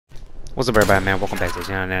What's up, everybody, man? Welcome back to the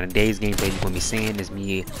channel. Now, today's gameplay you're gonna be seeing is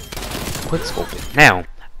me quick scoping. Now,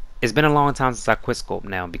 it's been a long time since I quick scoped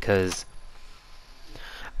now because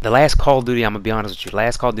the last Call of Duty, I'm gonna be honest with you, the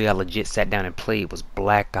last Call of Duty I legit sat down and played was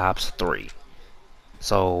Black Ops 3.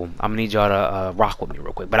 So I'm gonna need y'all to rock with me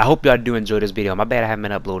real quick. But I hope y'all do enjoy this video. My bad I haven't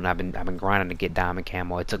been uploading. I've been grinding to get diamond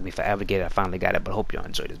camo. It took me forever to get it. I finally got it. But I hope y'all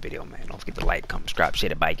enjoy this video, man. Don't forget to like, comment, subscribe, share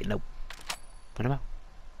the bike, and nope. What about?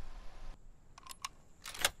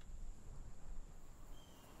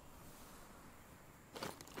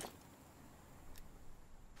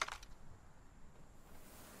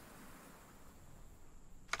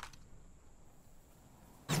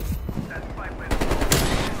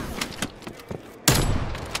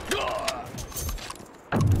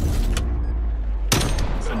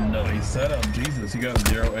 Nice setup, Jesus, you got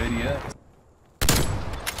 0 ADS.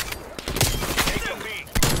 Take the lead.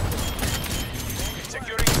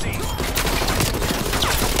 Securing C.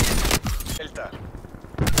 Delta.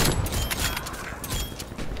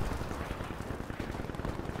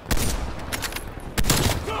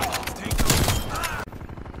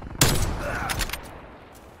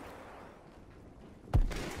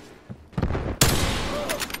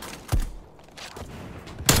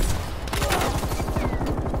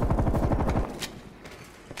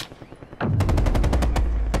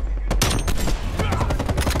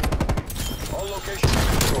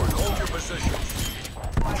 Hold your positions.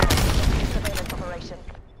 Surveillance operation.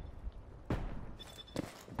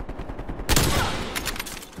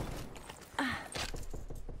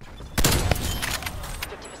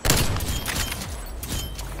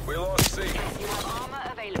 We lost C. You have armor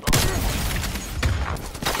available.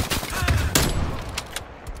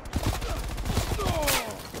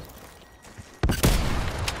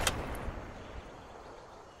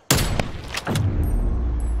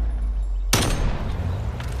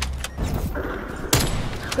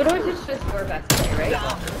 Good always just shows your best play, right?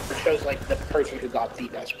 Yeah. It shows like the person who got the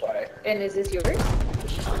best play. And is this yours?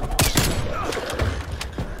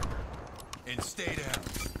 And stay down.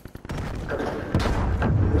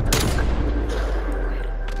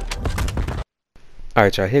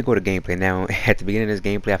 Alright, y'all, here go the gameplay. Now, at the beginning of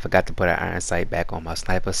this gameplay, I forgot to put an iron sight back on my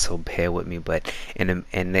sniper, so bear with me. But in the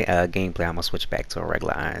gameplay, I'm gonna switch back to a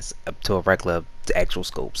regular actual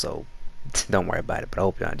scope. So don't worry about it. But I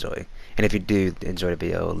hope y'all enjoy. And if you do enjoy the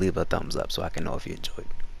video, leave a thumbs up so I can know if you enjoyed.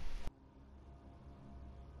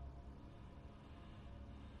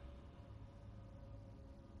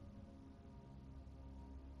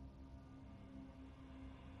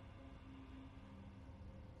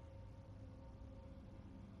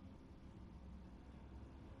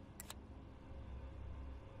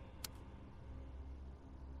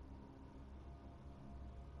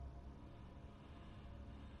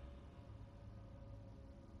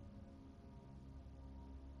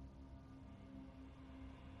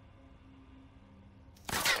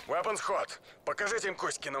 Weapons hot. Покажите им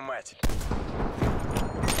Коськину мать.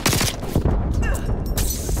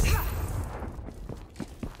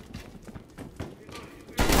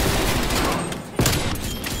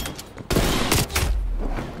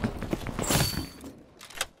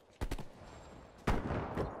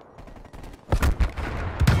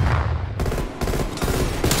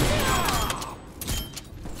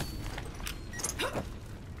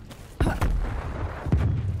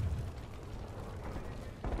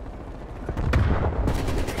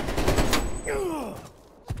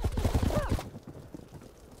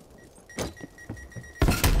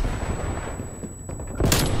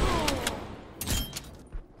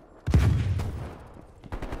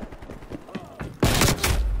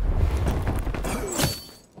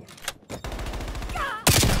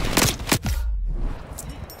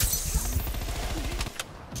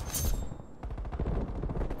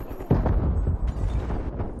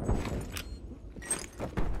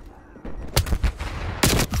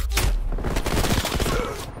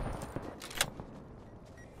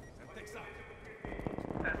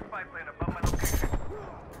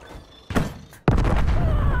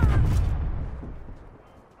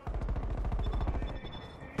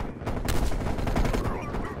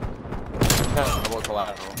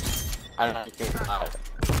 Collateral. I don't know if you can collateral.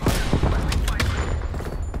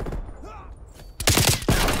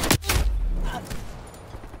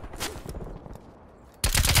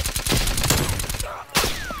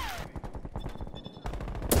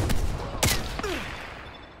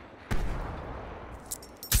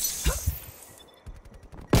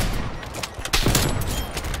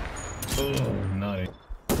 Oh, nice.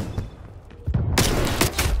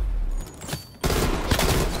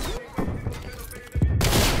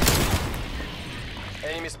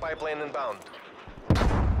 Enemy spy plane inbound.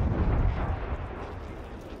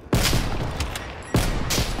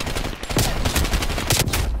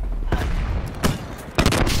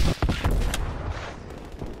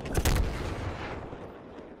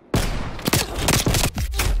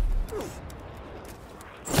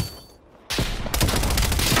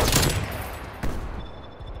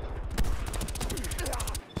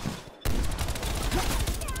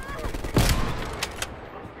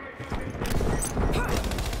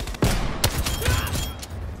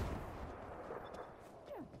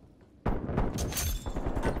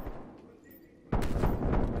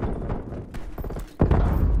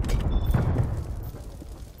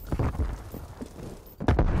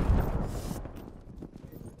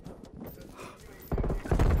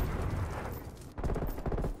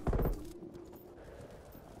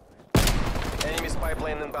 Enemy spy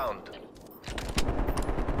plane inbound.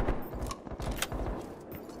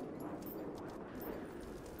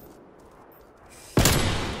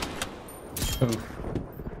 Oof.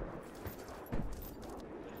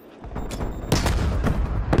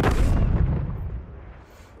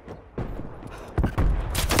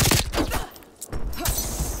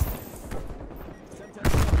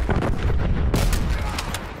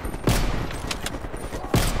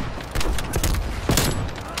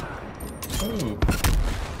 Ooh.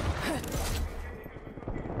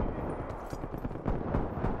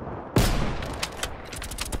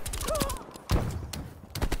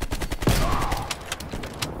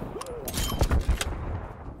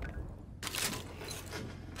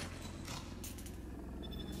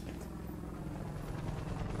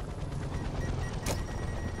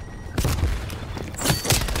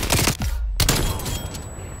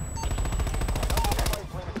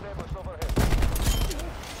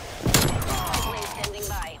 Standing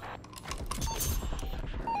by.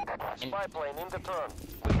 Spy plane in the turn.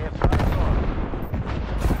 We have sights on.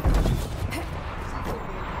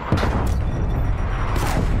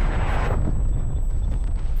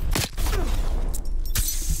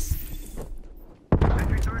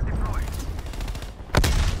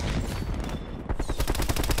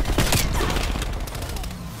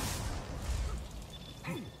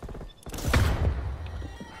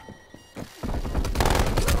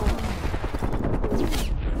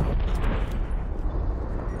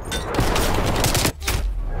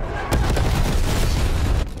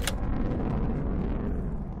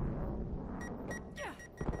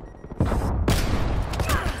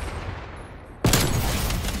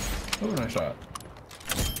 Ooh, nice shot.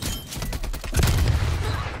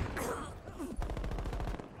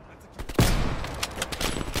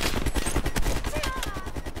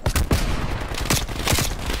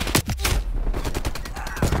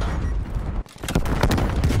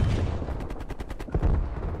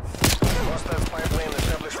 Hostile spy plane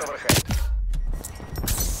established overhead.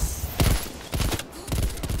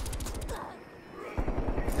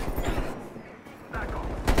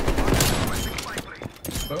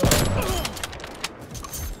 Oh.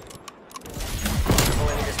 Multiple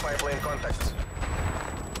enemy spy plane contacts.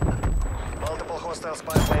 Multiple hostile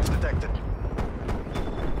spy planes detected.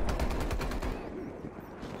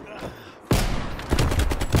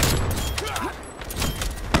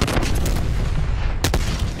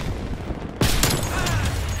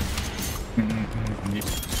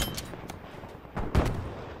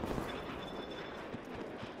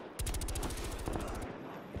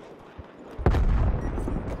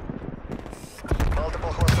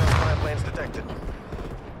 Multiple hostile spy planes detected.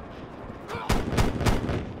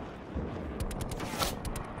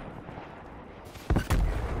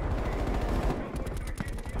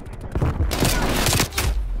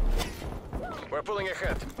 We're pulling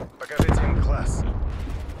ahead. Покажите им класс.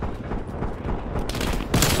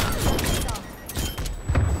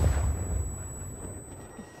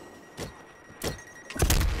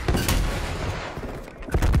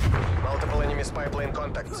 Multiple enemy spy plane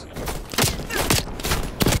contacts.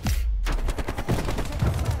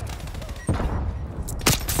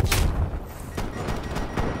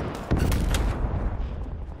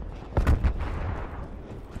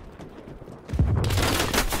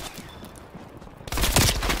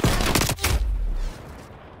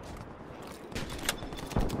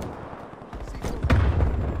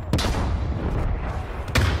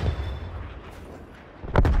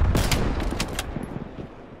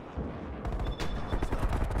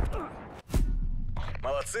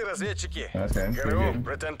 Молодцы, разведчики. Okay, pretty ГРУ, good.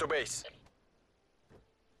 return to base.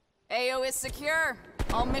 AO is secure.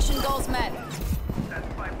 All mission goals met. That's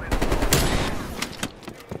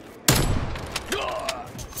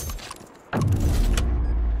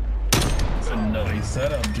a nutty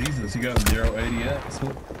setup. Jesus, you got 0 ADS.